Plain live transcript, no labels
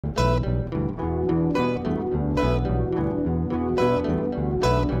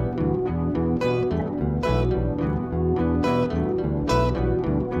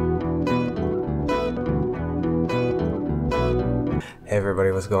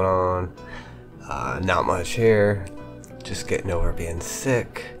what's going on? Not much here. Just getting over being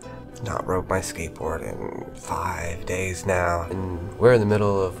sick. Not rode my skateboard in 5 days now. And we're in the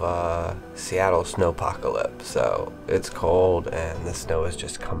middle of Seattle snowpocalypse, so it's cold and the snow is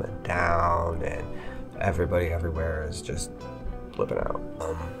just coming down and everybody everywhere is just flipping out.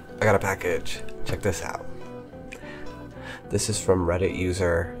 I got a package. Check this out. This is from Reddit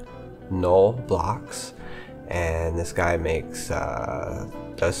user NullBlox, and this guy makes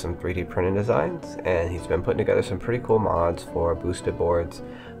does some 3D printing designs, and he's been putting together some pretty cool mods for boosted boards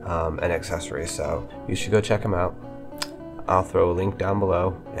and accessories, so you should go check him out. I'll throw a link down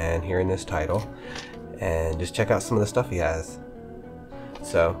below and here in this title, and just check out some of the stuff he has.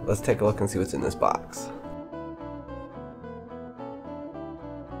 So let's take a look and see what's in this box.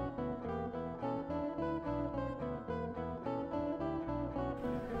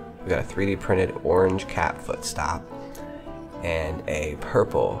 We got a 3D printed orange cat foot stop and a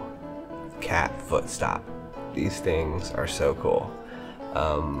purple cat foot stop. These things are so cool.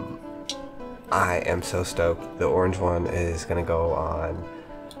 I am so stoked. The orange one is gonna go on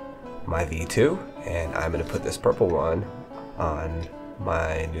my V2, and I'm gonna put this purple one on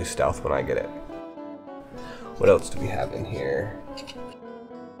my new Stealth when I get it. What else do we have in here?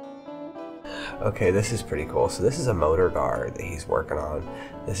 Okay, this is pretty cool. So this is a motor guard that he's working on.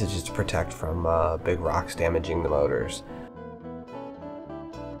 This is just to protect from big rocks damaging the motors.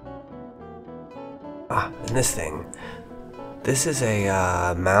 And this thing. This is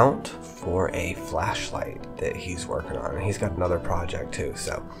a mount for a flashlight that he's working on. And he's got another project too.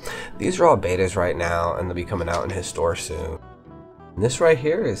 So these are all betas right now, and they'll be coming out in his store soon. And this right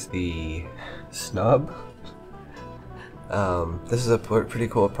here is the snub. This is a pretty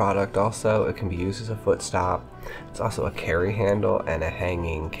cool product also. It can be used as a foot stop. It's also a carry handle and a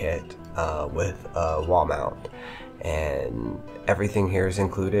hanging kit with a wall mount. And everything here is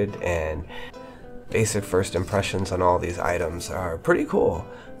included, and basic first impressions on all these items are pretty cool.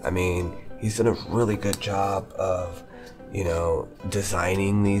 I mean, he's done a really good job of, you know,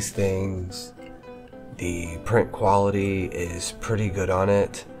 designing these things. The print quality is pretty good on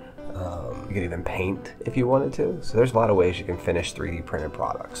it. You can even paint if you wanted to. So there's a lot of ways you can finish 3D printed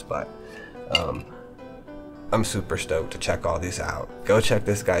products, but I'm super stoked to check all these out. Go check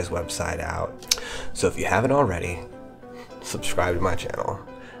this guy's website out. So if you haven't already, subscribe to my channel.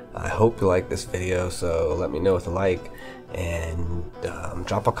 I hope you like this video, so let me know with a like, and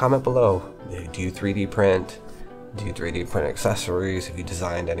drop a comment below. Do you 3D print? Do you 3D print accessories? Have you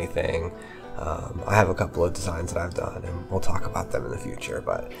designed anything? I have a couple of designs that I've done, and we'll talk about them in the future,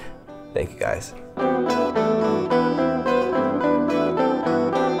 but thank you guys.